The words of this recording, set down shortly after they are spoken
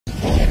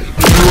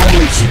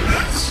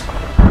laziness.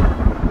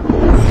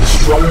 Be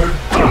strong.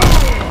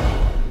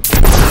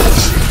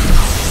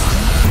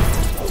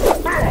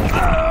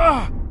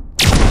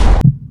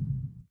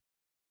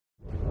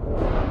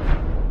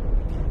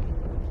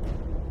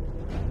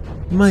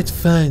 You might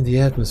find the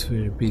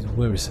atmosphere a bit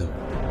worrisome.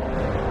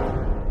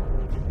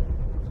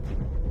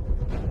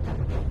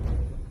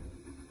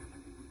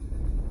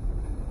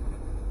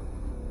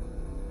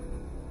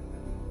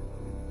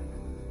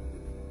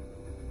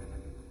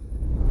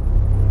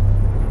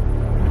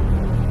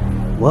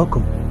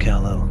 Welcome,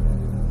 Kal-El.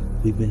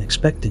 We've been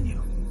expecting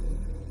you.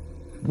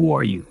 Who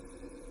are you?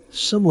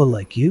 Someone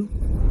like you?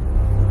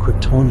 A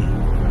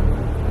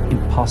Kryptonian.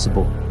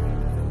 Impossible.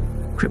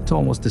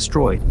 Krypton was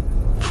destroyed.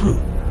 True.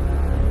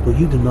 But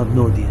you do not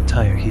know the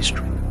entire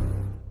history.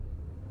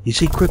 You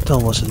see,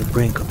 Krypton was on the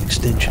brink of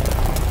extinction.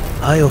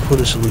 I offer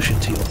the solution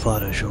to your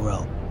father,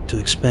 Jor-El, to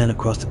expand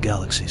across the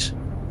galaxies,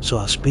 so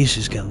our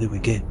species can live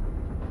again.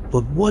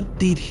 But what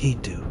did he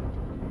do?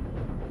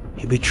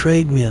 He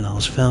betrayed me and I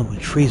was found with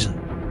treason,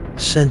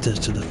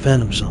 sentenced to the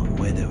Phantom Zone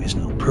where there is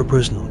no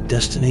purpose, no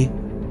destiny.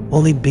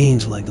 Only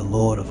beings like the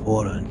Lord of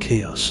Order and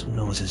Chaos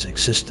knows his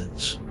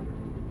existence.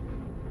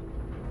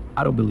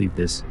 I don't believe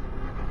this.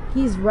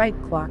 He's right,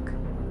 Clark.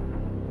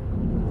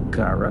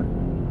 Kara?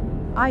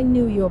 I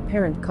knew your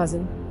parent,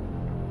 cousin.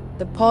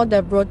 The pod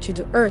that brought you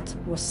to Earth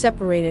was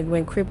separated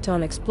when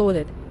Krypton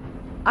exploded.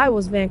 I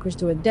was vanquished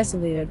to a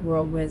desolated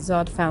world where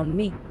Zod found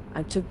me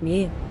and took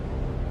me in,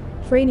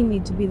 training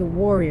me to be the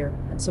warrior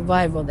and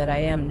survivor that I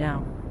am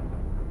now.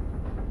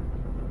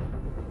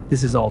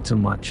 This is all too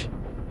much.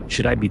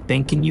 Should I be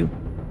thanking you?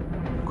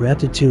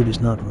 Gratitude is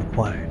not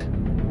required.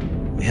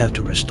 We have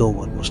to restore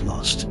what was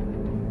lost.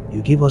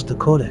 You give us the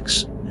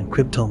Codex, and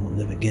Krypton will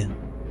live again.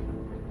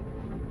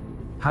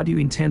 How do you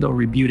intend on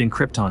rebuilding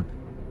Krypton?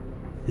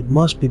 It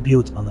must be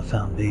built on a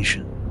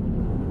foundation,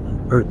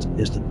 and Earth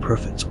is the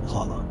perfect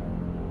hollow.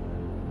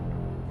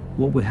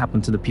 What would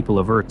happen to the people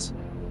of Earth?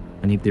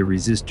 And if they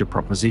resist your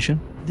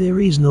proposition? There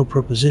is no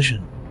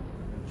proposition.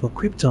 For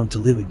Krypton to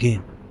live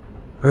again,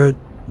 Earth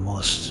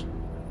must.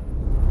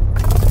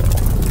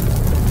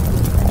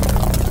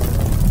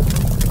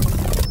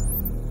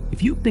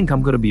 If you think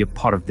I'm gonna be a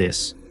part of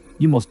this,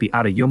 you must be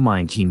out of your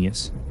mind,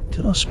 genius.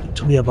 Do not speak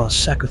to me about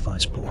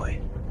sacrifice, boy.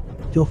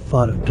 Your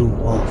father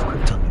doomed all of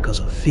Krypton because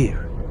of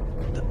fear.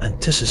 The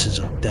antithesis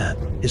of that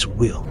is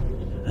will,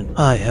 and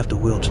I have the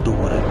will to do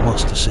what I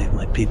must to save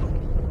my people.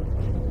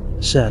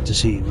 Sad to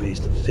see you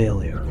raised a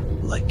failure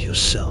like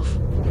yourself.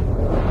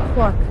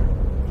 Clark,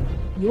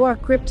 you are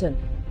Krypton.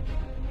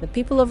 The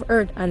people of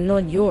Earth are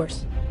not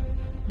yours.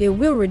 They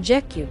will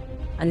reject you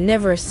and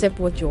never accept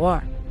what you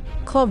are.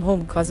 Come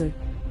home, cousin.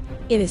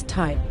 It is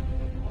time.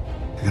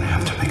 You're gonna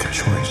have to make a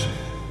choice.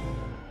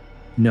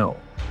 No.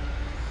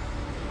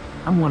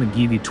 I'm gonna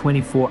give you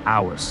 24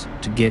 hours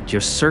to get your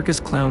circus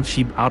clown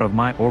sheep out of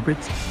my orbit,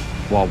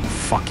 or I will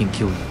fucking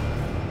kill you.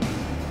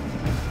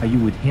 Are you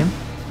with him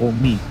or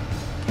me,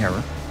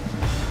 Kara?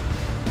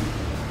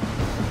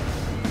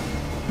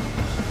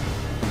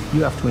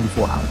 You have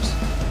 24 hours.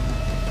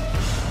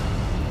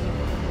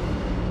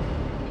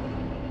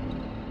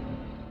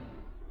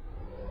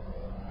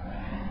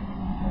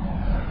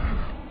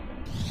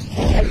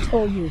 I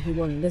told you he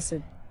wouldn't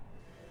listen.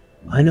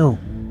 I know.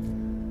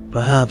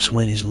 Perhaps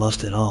when he's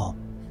lost it all,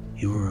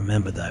 he will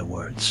remember thy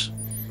words.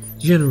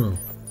 General,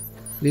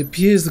 it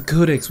appears the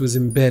Codex was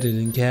embedded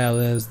in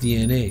Kal-El's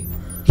DNA.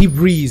 He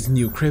breathed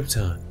New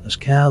Krypton. Does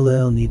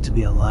Kal-El need to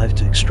be alive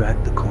to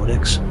extract the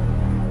Codex?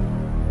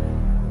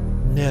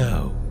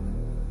 No.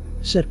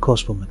 Set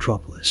course for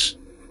Metropolis.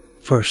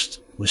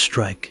 First, we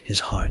strike his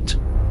heart.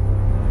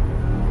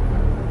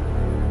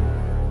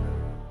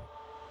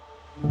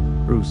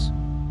 Bruce,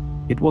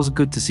 it was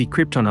good to see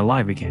Krypton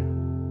alive again.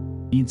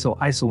 Being so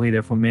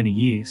isolated for many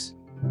years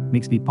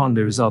makes me ponder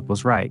the result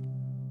was right.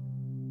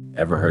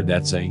 Ever heard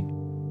that saying?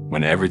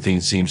 When everything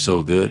seems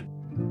so good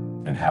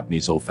and happening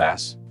so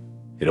fast,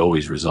 it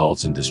always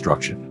results in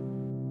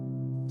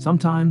destruction.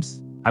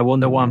 Sometimes I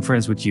wonder why I'm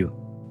friends with you.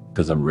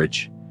 Because I'm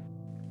rich,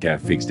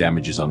 can't fix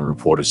damages on a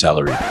reporter's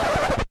salary.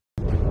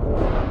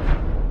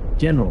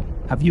 General,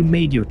 have you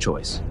made your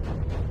choice?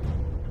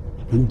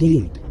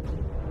 Indeed.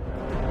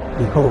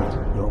 Behold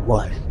your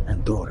wife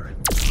and daughter.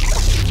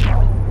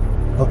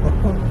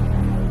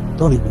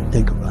 Don't even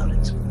think about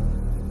it.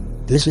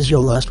 This is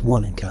your last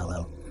warning,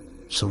 Kal-El.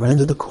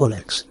 Surrender the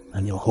Codex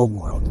and your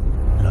homeworld,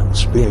 and I will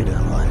spare their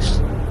lives.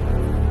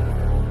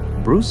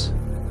 Bruce?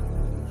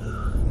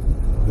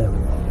 Very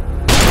well.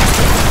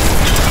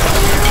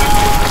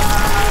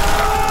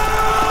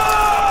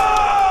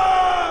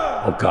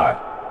 Oh God.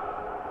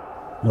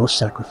 No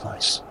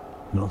sacrifice,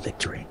 no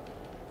victory.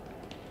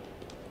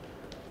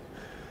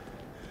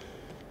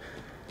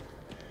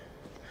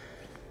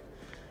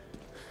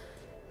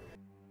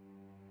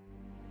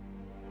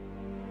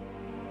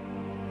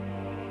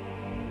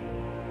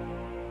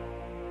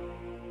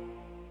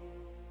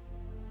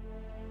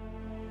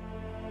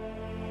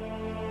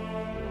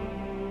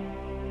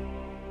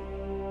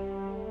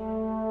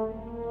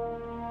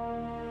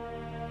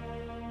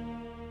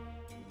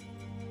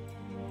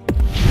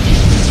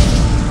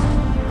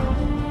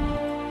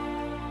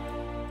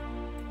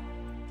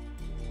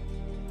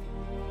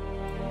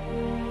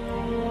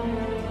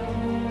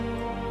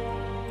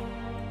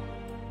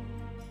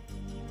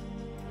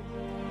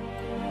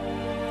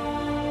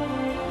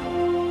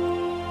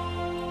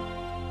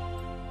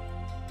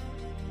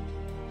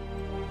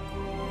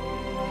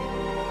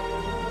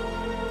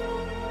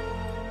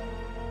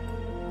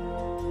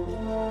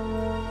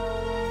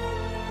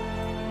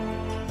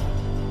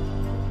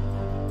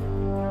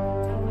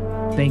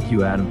 Thank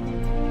you, Adam.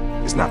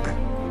 It's nothing.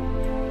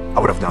 I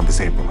would have done the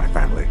same for my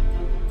family.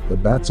 The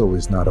battle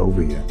is not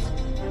over yet.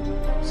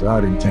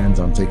 Zod intends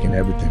on taking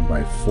everything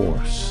by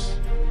force.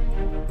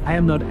 I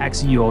am not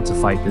asking you all to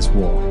fight this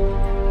war,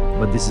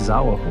 but this is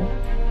our home,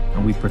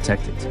 and we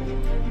protect it.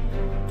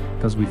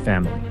 Because we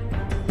family.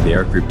 They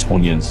are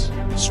Kryptonians,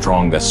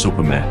 strong as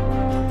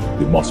Superman.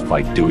 We must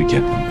fight till we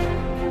get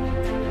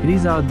them. It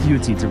is our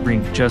duty to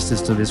bring justice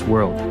to this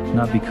world,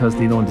 not because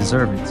they don't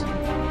deserve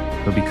it,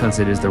 but because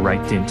it is the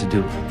right thing to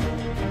do.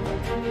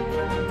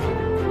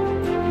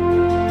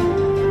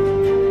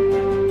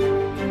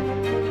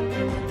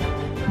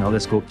 Now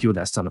let's go kill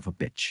that son of a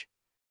bitch.